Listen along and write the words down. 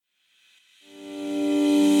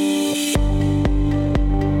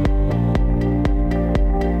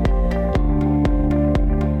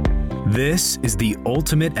This is the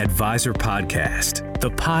Ultimate Advisor Podcast,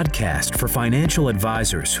 the podcast for financial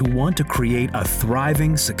advisors who want to create a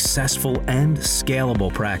thriving, successful, and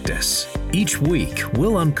scalable practice. Each week,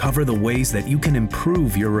 we'll uncover the ways that you can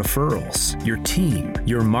improve your referrals, your team,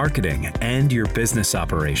 your marketing, and your business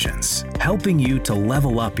operations, helping you to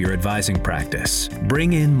level up your advising practice,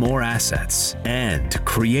 bring in more assets, and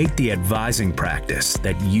create the advising practice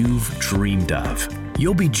that you've dreamed of.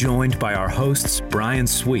 You'll be joined by our hosts, Brian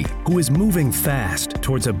Sweet, who is moving fast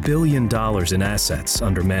towards $1 billion in assets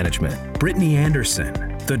under management, Brittany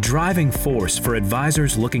Anderson, the driving force for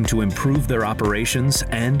advisors looking to improve their operations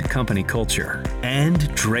and company culture,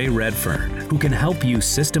 and Dre Redfern, who can help you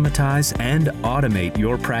systematize and automate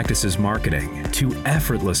your practice's marketing to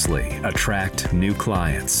effortlessly attract new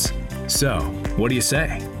clients. So, what do you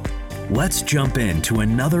say? Let's jump into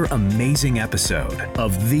another amazing episode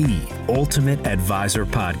of the Ultimate Advisor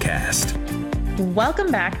Podcast.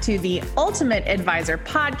 Welcome back to the Ultimate Advisor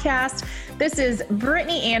Podcast. This is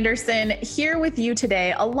Brittany Anderson here with you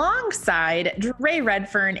today alongside Dre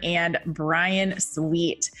Redfern and Brian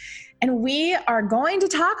Sweet. And we are going to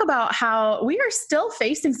talk about how we are still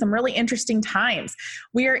facing some really interesting times.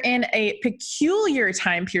 We are in a peculiar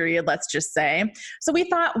time period, let's just say. So we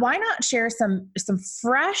thought, why not share some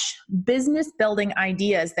fresh business building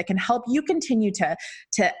ideas that can help you continue to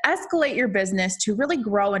escalate your business, to really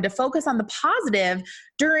grow and to focus on the positive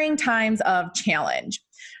during times of challenge.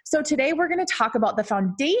 So today we're going to talk about the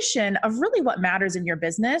foundation of really what matters in your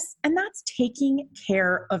business, and that's taking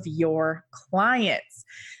care of your clients.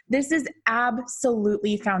 This is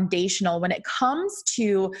absolutely foundational when it comes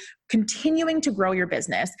to continuing to grow your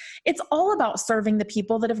business. It's all about serving the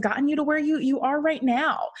people that have gotten you to where you are right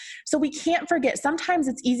now. So we can't forget, sometimes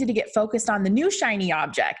it's easy to get focused on the new shiny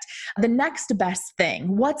object, the next best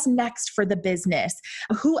thing. What's next for the business?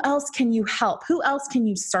 Who else can you help? Who else can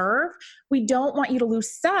you serve? We don't want you to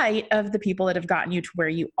lose sight of the people that have gotten you to where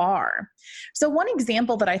you are. So one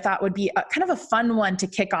example that I thought would be kind of a fun one to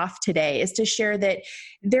kick off today is to share that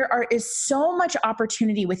there is so much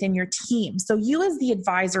opportunity within your team. So you as the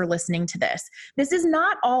advisor listening to this is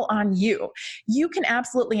not all on you. You can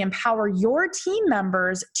absolutely empower your team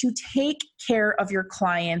members to take care of your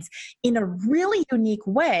clients in a really unique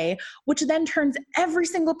way, which then turns every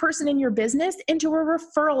single person in your business into a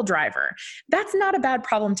referral driver. That's not a bad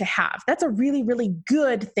problem to have. That's a really, really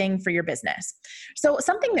good thing for your business. So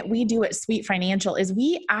something that we do at Sweet Financial is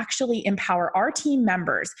we actually empower our team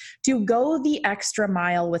members to go the extra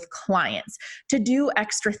mile with clients, to do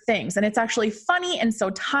extra things. And it's actually funny and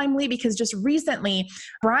so timely because just recently,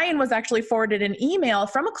 Brian was actually forwarded an email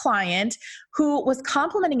from a client who was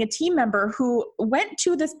complimenting a team member who went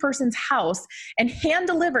to this person's house and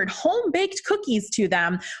hand-delivered home-baked cookies to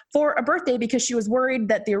them for a birthday because she was worried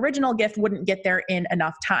that the original gift wouldn't get there in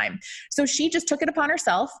enough time. So she just took it upon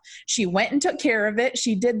herself. She went and took care of it.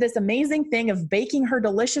 She did this amazing thing of baking her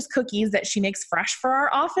delicious cookies that she makes fresh for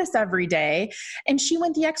our office every day. And she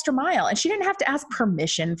went the extra mile. And she didn't have to ask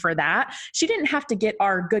permission for that. She didn't have to get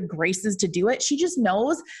our good graces to do it. She just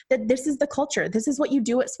knows that this is the culture. This is what you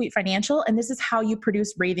do at Sweet Financial. And this is how you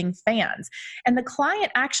produce raving fans. And the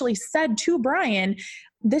client actually said to Brian,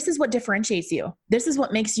 this is what differentiates you. This is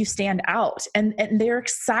what makes you stand out. And they're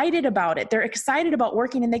excited about it. They're excited about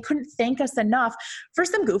working, and they couldn't thank us enough for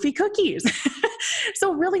some goofy cookies.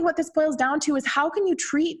 So really what this boils down to is how can you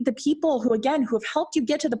treat the people who have helped you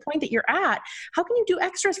get to the point that you're at? How can you do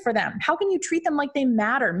extras for them? How can you treat them like they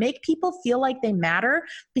matter? Make people feel like they matter,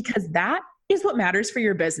 because that is what matters for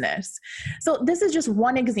your business. So this is just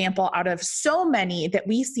one example out of so many that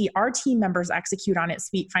we see our team members execute on at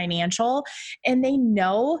Sweet Financial, and they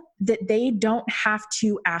know that they don't have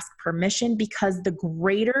to ask permission because the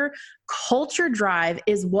greater culture drive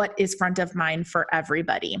is what is front of mind for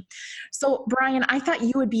everybody. So Brian, I thought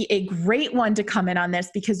you would be a great one to come in on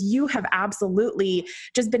this because you have absolutely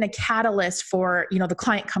just been a catalyst for, the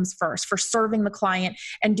client comes first, for serving the client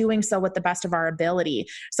and doing so with the best of our ability.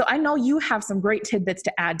 So I know you have some great tidbits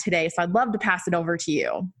to add today, so I'd love to pass it over to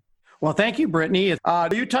you. Well, thank you, Brittany.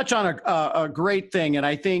 You touch on a great thing. And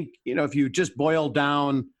I think, if you just boil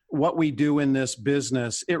down what we do in this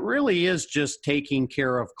business, it really is just taking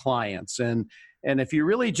care of clients. And if you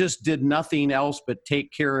really just did nothing else but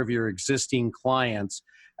take care of your existing clients,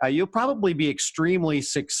 you'll probably be extremely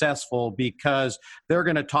successful because they're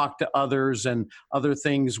going to talk to others and other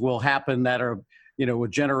things will happen that are,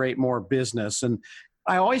 would generate more business. And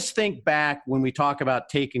I always think back when we talk about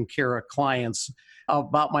taking care of clients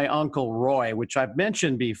about my Uncle Roy, which I've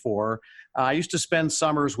mentioned before. I used to spend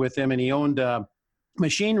summers with him, and he owned a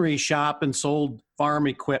machinery shop and sold farm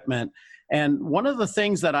equipment. And one of the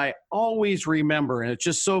things that I always remember, and it's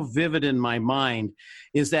just so vivid in my mind,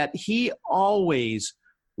 is that he always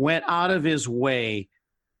went out of his way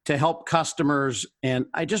to help customers. And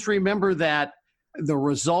I just remember that the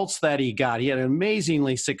results that he had an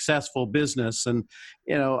amazingly successful business. And,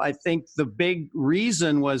 I think the big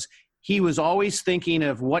reason was he was always thinking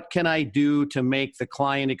of what can I do to make the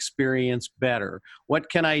client experience better? What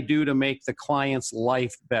can I do to make the client's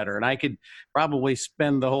life better? And I could probably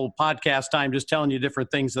spend the whole podcast time just telling you different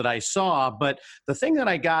things that I saw. But the thing that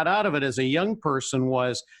I got out of it as a young person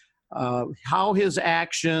was how his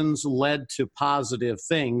actions led to positive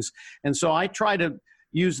things. And so I try to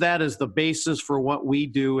use that as the basis for what we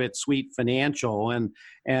do at Sweet Financial.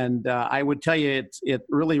 And I would tell you it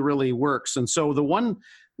really, really works. And so the one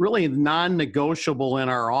really non-negotiable in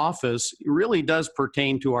our office really does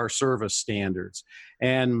pertain to our service standards.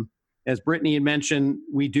 And as Brittany had mentioned,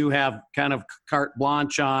 we do have kind of carte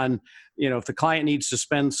blanche on, if the client needs to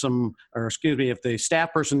spend if the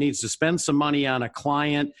staff person needs to spend some money on a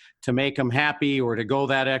client to make them happy or to go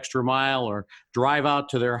that extra mile or drive out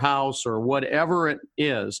to their house or whatever it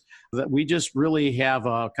is, that we just really have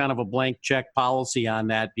a kind of a blank check policy on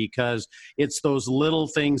that, because it's those little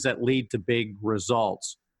things that lead to big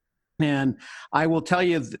results. And I will tell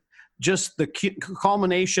you, just the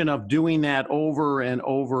culmination of doing that over and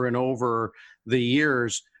over and over the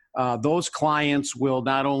years, those clients will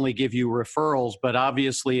not only give you referrals, but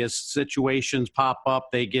obviously as situations pop up,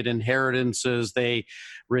 they get inheritances, they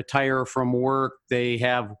retire from work, they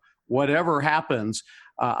have whatever happens.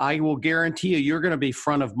 I will guarantee you're going to be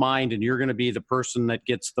front of mind, and you're going to be the person that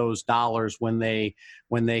gets those dollars when they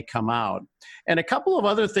come out. And a couple of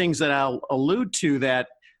other things that I'll allude to that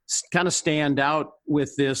kind of stand out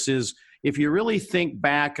with this is, if you really think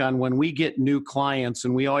back on when we get new clients,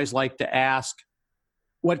 and we always like to ask,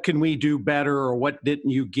 what can we do better, or what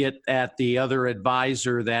didn't you get at the other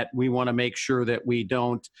advisor that we want to make sure that we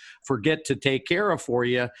don't forget to take care of for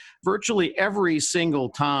you? Virtually every single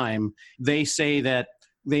time they say that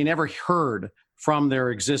they never heard from their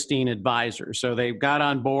existing advisor. So they got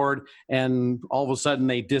on board and all of a sudden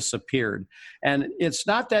they disappeared. And it's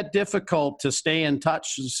not that difficult to stay in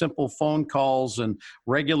touch. Simple phone calls and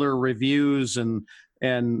regular reviews, and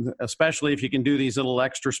especially if you can do these little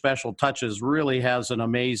extra special touches, really has an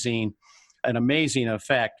amazing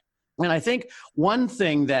effect. And I think one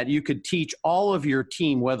thing that you could teach all of your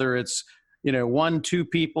team, whether it's 1, 2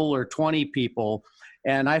 people or 20 people,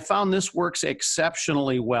 and I found this works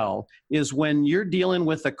exceptionally well, is when you're dealing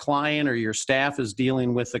with a client or your staff is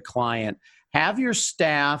dealing with a client, have your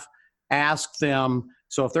staff ask them.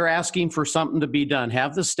 So if they're asking for something to be done,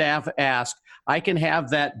 have the staff ask, I can have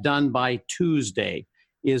that done by Tuesday.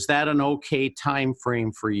 Is that an okay time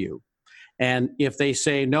frame for you? And if they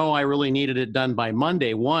say, no, I really needed it done by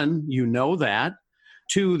Monday, 1, you know that.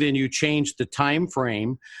 2, then you change the time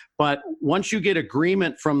frame. But once you get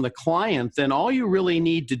agreement from the client, then all you really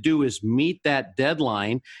need to do is meet that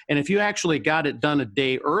deadline. And if you actually got it done a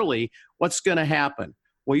day early, what's going to happen?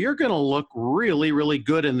 Well, you're going to look really, really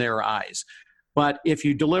good in their eyes. But if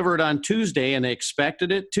you deliver it on Tuesday and they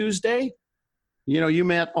expected it Tuesday, you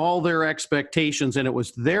met all their expectations, and it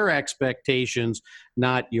was their expectations,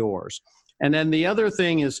 not yours. And then the other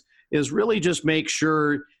thing is really just make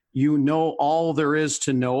sure you know all there is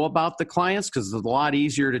to know about the clients, because it's a lot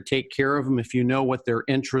easier to take care of them if you know what they're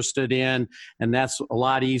interested in. And that's a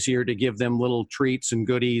lot easier to give them little treats and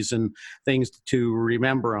goodies and things to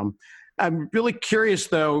remember them. I'm really curious,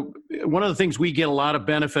 though. One of the things we get a lot of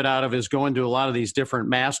benefit out of is going to a lot of these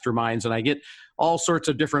different masterminds, and I get all sorts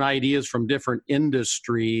of different ideas from different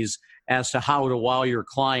industries as to how to wow your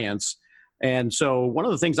clients. And so one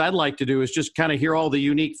of the things I'd like to do is just kind of hear all the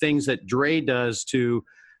unique things that Dre does to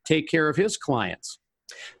take care of his clients.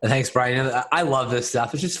 Thanks, Brian. I love this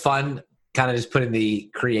stuff. It's just fun, kind of just putting the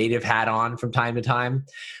creative hat on from time to time.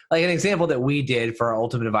 Like an example that we did for our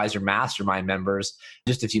Ultimate Advisor Mastermind members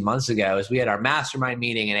just a few months ago is we had our mastermind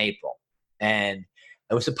meeting in April. And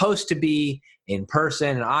it was supposed to be in person.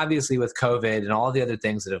 And obviously with COVID and all the other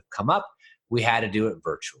things that have come up, we had to do it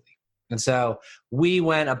virtually. And so we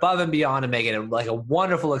went above and beyond to make it like a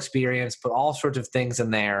wonderful experience, put all sorts of things in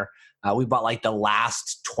there. We bought like the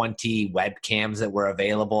last 20 webcams that were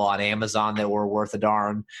available on Amazon that were worth a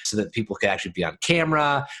darn so that people could actually be on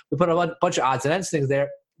camera. We put a bunch of odds and ends things there,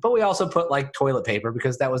 but we also put like toilet paper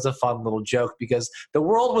because that was a fun little joke because the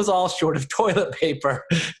world was all short of toilet paper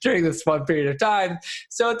during this fun period of time.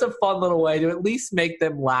 So it's a fun little way to at least make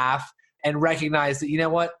them laugh and recognize that, you know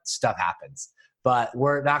what, stuff happens. But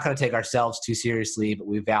we're not going to take ourselves too seriously, but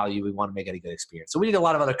we want to make it a good experience. So we need a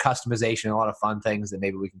lot of other customization, a lot of fun things that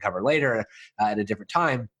maybe we can cover later at a different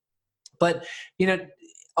time. But,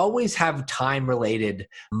 always have time related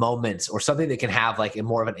moments or something that can have like a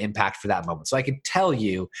more of an impact for that moment. So I can tell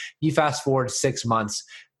you fast forward 6 months,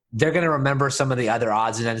 they're going to remember some of the other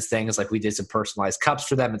odds and ends things, like we did some personalized cups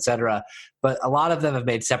for them, et cetera. But a lot of them have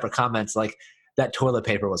made separate comments like that toilet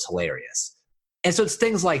paper was hilarious. And so it's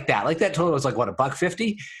things like that. Like that toilet was like, what,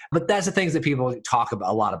 $1.50? But that's the things that people talk about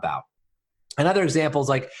a lot about. Another example is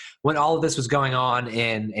like when all of this was going on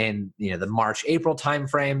in the March, April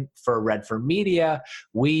timeframe for Redfern Media,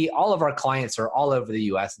 all of our clients are all over the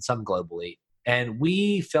US and some globally. And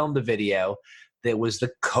we filmed a video that was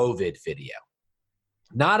the COVID video.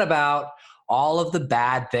 Not about all of the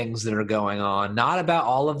bad things that are going on, not about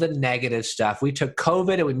all of the negative stuff. We took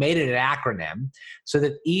COVID and we made it an acronym so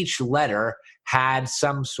that each letter had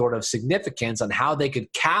some sort of significance on how they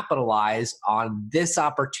could capitalize on this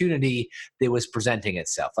opportunity that was presenting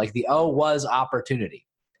itself. Like the O was opportunity.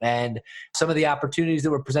 And some of the opportunities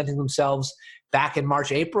that were presenting themselves back in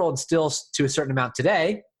March, April, and still to a certain amount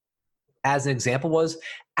today, as an example, was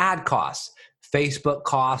ad costs. Facebook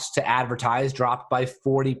costs to advertise dropped by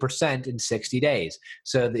 40% in 60 days.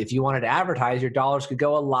 So if you wanted to advertise, your dollars could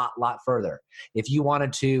go a lot further. If you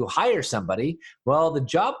wanted to hire somebody, well, the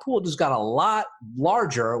job pool just got a lot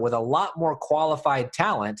larger with a lot more qualified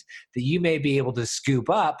talent that you may be able to scoop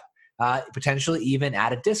up, potentially even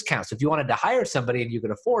at a discount. So if you wanted to hire somebody and you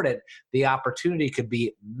could afford it, the opportunity could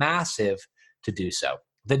be massive to do so.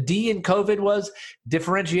 The D in COVID was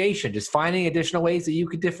differentiation, just finding additional ways that you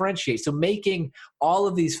could differentiate. So making all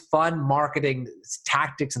of these fun marketing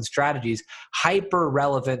tactics and strategies hyper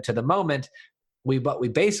relevant to the moment. What we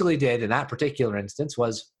basically did in that particular instance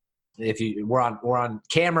was, we're on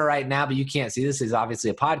camera right now, but you can't see, this is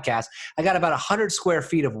obviously a podcast. I got about 100 square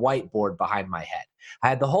feet of whiteboard behind my head. I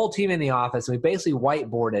had the whole team in the office, and we basically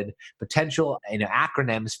whiteboarded potential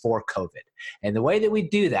acronyms for COVID. And the way that we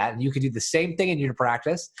do that, and you can do the same thing in your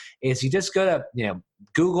practice, is you just go to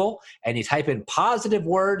Google and you type in positive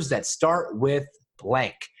words that start with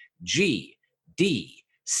blank. G, D,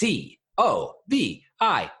 C, O, B,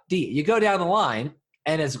 I, D. You go down the line,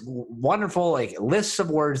 and it's wonderful lists of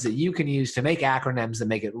words that you can use to make acronyms that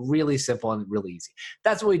make it really simple and really easy.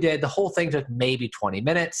 That's what we did. The whole thing took maybe 20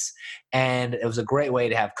 minutes, and it was a great way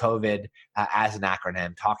to have COVID as an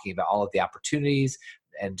acronym, talking about all of the opportunities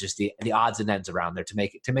and just the odds and ends around there to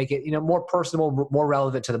make it more personable, more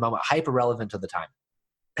relevant to the moment, hyper relevant to the time.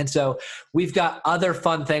 And so we've got other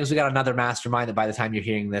fun things. We got another mastermind that by the time you're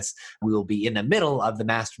hearing this, we will be in the middle of the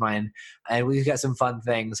mastermind. And we've got some fun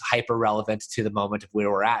things hyper relevant to the moment of where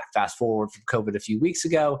we're at. Fast forward from COVID a few weeks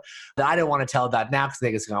ago. I don't want to tell that now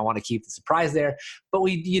because I want to keep the surprise there. But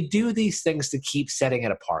you do these things to keep setting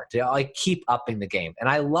it apart, to keep upping the game. And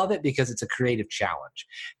I love it because it's a creative challenge.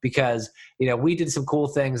 Because we did some cool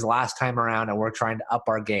things last time around, and we're trying to up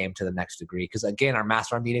our game to the next degree. Because again, our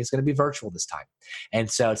mastermind meeting is going to be virtual this time. And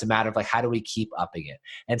so it's a matter of how do we keep upping it?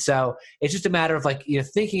 And so it's just a matter of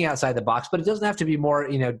thinking outside the box, but it doesn't have to be more,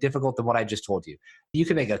 difficult than what I just told you. You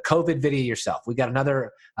can make a COVID video yourself. We got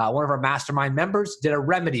another, one of our mastermind members did a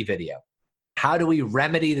remedy video. How do we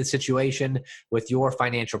remedy the situation with your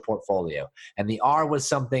financial portfolio? And the R was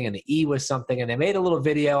something and the E was something. And they made a little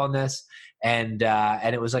video on this. And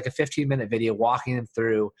it was like a 15-minute video walking them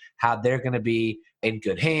through how they're going to be in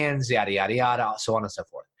good hands, yada, yada, yada, so on and so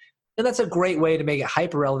forth. And that's a great way to make it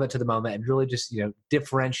hyper relevant to the moment and really just,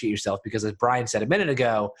 differentiate yourself. Because as Brian said a minute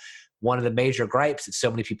ago, one of the major gripes that so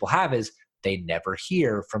many people have is they never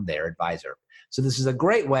hear from their advisor. So this is a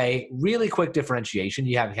great way, really quick differentiation.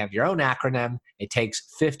 You have your own acronym. It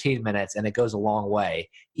takes 15 minutes and it goes a long way,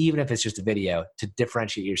 even if it's just a video, to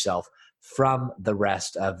differentiate yourself from the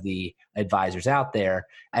rest of the advisors out there,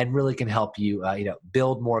 and really can help you,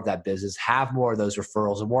 build more of that business, have more of those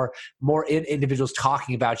referrals, and more individuals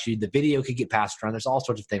talking about you. The video could get passed around. There's all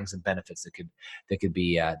sorts of things and benefits that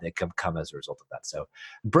could come as a result of that. So,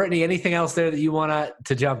 Brittany, anything else there that you want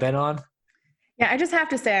to jump in on? Yeah, I just have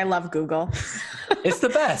to say I love Google. It's the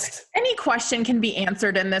best. Any question can be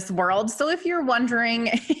answered in this world. So if you're wondering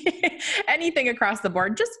anything across the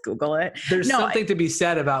board, just Google it. There's something to be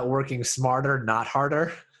said about working smarter, not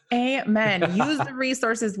harder. Amen. Use the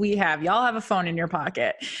resources we have. Y'all have a phone in your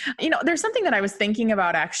pocket. There's something that I was thinking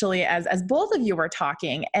about actually as both of you were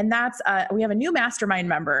talking, and that's we have a new mastermind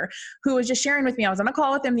member who was just sharing with me. I was on a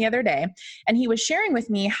call with him the other day, and he was sharing with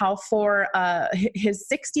me how for his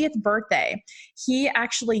 60th birthday, he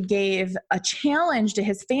actually gave a challenge to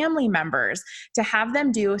his family members to have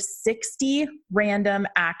them do 60 random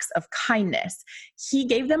acts of kindness. He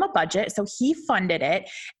gave them a budget, so he funded it,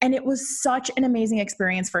 and it was such an amazing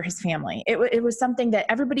experience for for his family. It was something that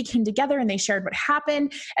everybody came together and they shared what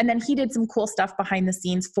happened. And then he did some cool stuff behind the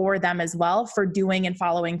scenes for them as well, for doing and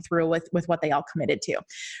following through with what they all committed to.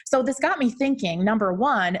 So this got me thinking, number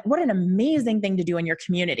one, what an amazing thing to do in your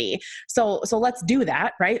community. So let's do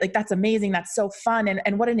that, right? Like that's amazing. That's so fun.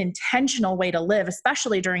 And what an intentional way to live,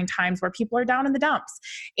 especially during times where people are down in the dumps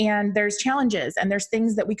and there's challenges and there's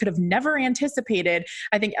things that we could have never anticipated,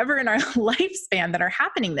 I think, ever in our lifespan that are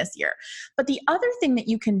happening this year. But the other thing that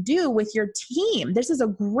you can do with your team, this is a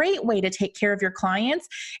great way to take care of your clients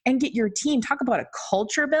and get your team, talk about a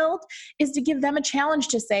culture build, is to give them a challenge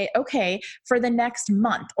to say, okay, for the next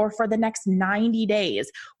month or for the next 90 days,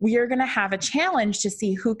 we are going to have a challenge to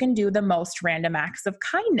see who can do the most random acts of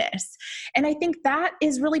kindness. And I think that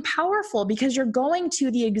is really powerful because you're going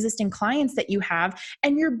to the existing clients that you have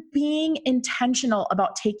and you're being intentional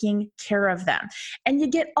about taking care of them. And you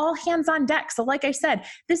get all hands on deck. So like I said,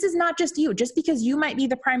 this is not just you. Just because you might be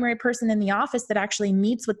the primary person in the office that actually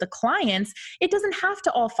meets with the clients, it doesn't have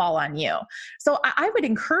to all fall on you. So I would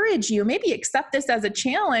encourage you, maybe accept this as a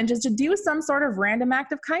challenge, is to do some sort of random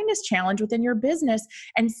act of kindness challenge within your business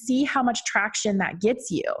and see how much traction that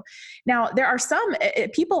gets you. Now, there are some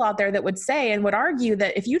people out there that would say and would argue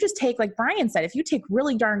that if you just take, like Brian said, if you take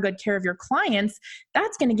really darn good care of your clients,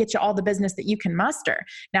 that's going to get you all the business that you can muster.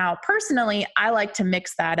 Now, personally, I like to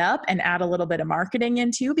mix that up and add a little bit of marketing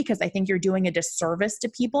into, because I think you're doing a disservice to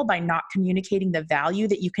people by not communicating the value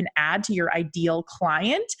that you can add to your ideal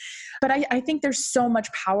client. But I think there's so much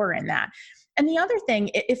power in that. And the other thing,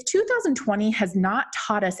 if 2020 has not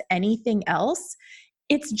taught us anything else,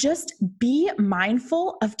 it's just be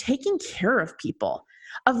mindful of taking care of people,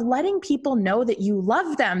 of letting people know that you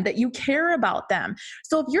love them, that you care about them.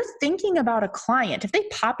 So if you're thinking about a client, if they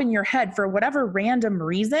pop in your head for whatever random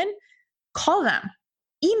reason, call them,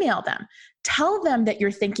 email them, tell them that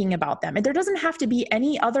you're thinking about them. And there doesn't have to be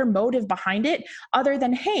any other motive behind it other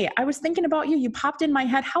than, hey, I was thinking about you. You popped in my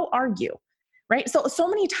head. How are you? Right? So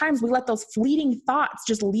many times we let those fleeting thoughts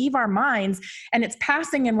just leave our minds and it's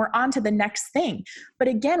passing and we're on to the next thing. But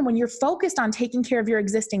again, when you're focused on taking care of your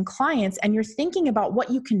existing clients and you're thinking about what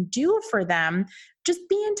you can do for them, just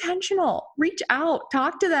be intentional, reach out,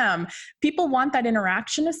 talk to them. People want that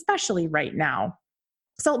interaction, especially right now.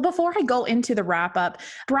 So before I go into the wrap up,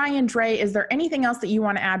 Brian, Dre, is there anything else that you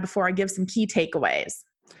want to add before I give some key takeaways?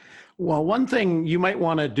 Well, one thing you might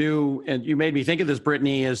want to do, and you made me think of this,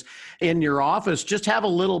 Brittany, is in your office, just have a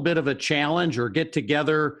little bit of a challenge or get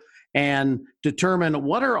together and determine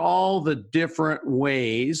what are all the different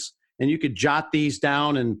ways, and you could jot these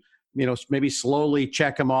down and, maybe slowly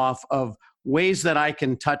check them off, of ways that I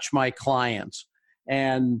can touch my clients.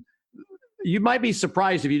 And you might be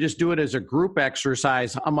surprised if you just do it as a group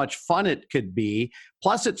exercise, how much fun it could be.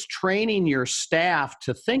 Plus, it's training your staff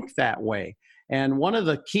to think that way. And one of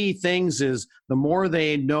the key things is the more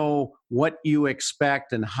they know what you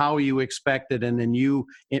expect and how you expect it, and then you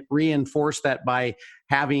reinforce that by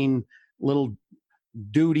having little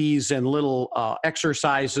duties and little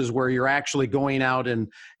exercises where you're actually going out and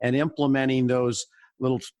implementing those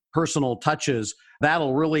little personal touches,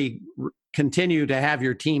 that'll really continue to have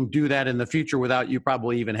your team do that in the future without you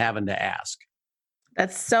probably even having to ask.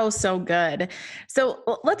 That's so good. So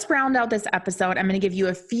let's round out this episode. I'm going to give you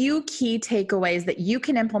a few key takeaways that you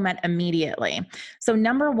can implement immediately. So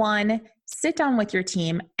number one, sit down with your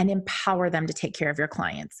team and empower them to take care of your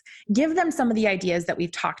clients. Give them some of the ideas that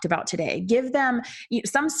we've talked about today. Give them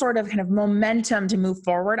some sort of kind of momentum to move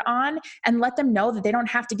forward on, and let them know that they don't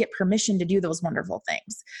have to get permission to do those wonderful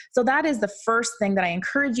things. So that is the first thing that I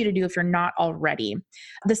encourage you to do if you're not already.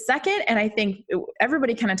 The second, and I think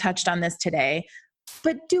everybody kind of touched on this today,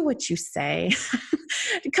 but do what you say.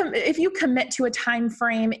 If you commit to a time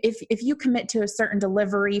frame, if you commit to a certain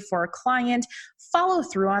delivery for a client, follow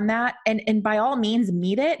through on that, and by all means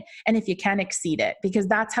meet it, and if you can, exceed it, because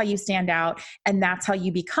that's how you stand out, and that's how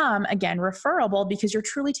you become, again, referable, because you're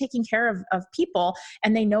truly taking care of people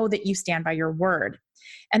and they know that you stand by your word.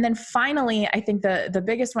 And then finally, I think the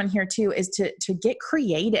biggest one here too is to get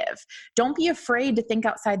creative. Don't be afraid to think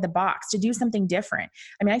outside the box, to do something different.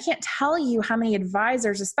 I mean, I can't tell you how many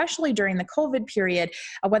advisors, especially during the COVID period,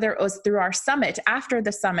 whether it was through our summit, after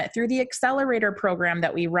the summit, through the accelerator program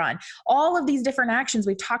that we run, all of these different actions,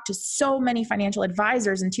 we've talked to so many financial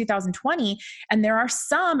advisors in 2020. And there are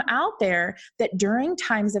some out there that during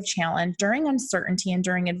times of challenge, during uncertainty, and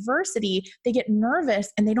during adversity, they get nervous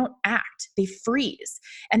and they don't act, they freeze. face.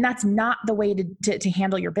 And that's not the way to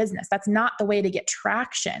handle your business. That's not the way to get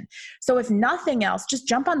traction. So if nothing else, just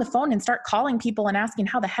jump on the phone and start calling people and asking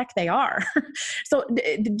how the heck they are. So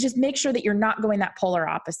just make sure that you're not going that polar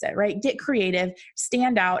opposite, right? Get creative,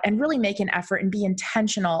 stand out, and really make an effort and be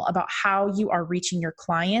intentional about how you are reaching your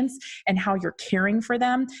clients and how you're caring for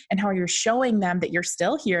them and how you're showing them that you're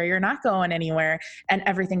still here, you're not going anywhere, and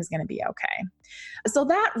everything's going to be okay. So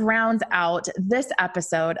that rounds out this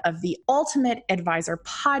episode of the Ultimate Advisor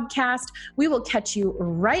Podcast. We will catch you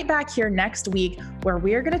right back here next week, where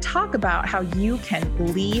we're going to talk about how you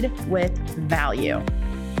can lead with value.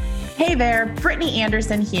 Hey there, Brittany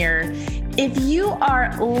Anderson here. If you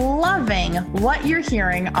are loving what you're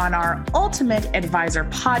hearing on our Ultimate Advisor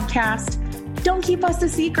Podcast, don't keep us a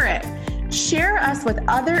secret. Share us with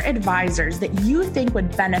other advisors that you think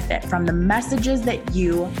would benefit from the messages that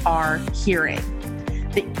you are hearing.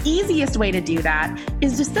 The easiest way to do that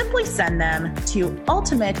is to simply send them to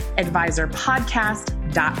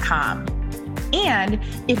ultimateadvisorpodcast.com. And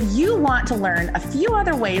if you want to learn a few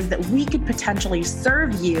other ways that we could potentially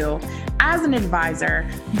serve you as an advisor,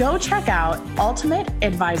 go check out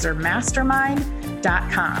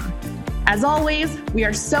ultimateadvisormastermind.com. As always, we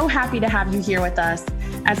are so happy to have you here with us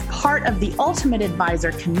as part of the Ultimate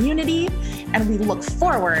Advisor community, and we look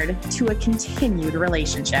forward to a continued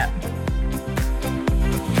relationship.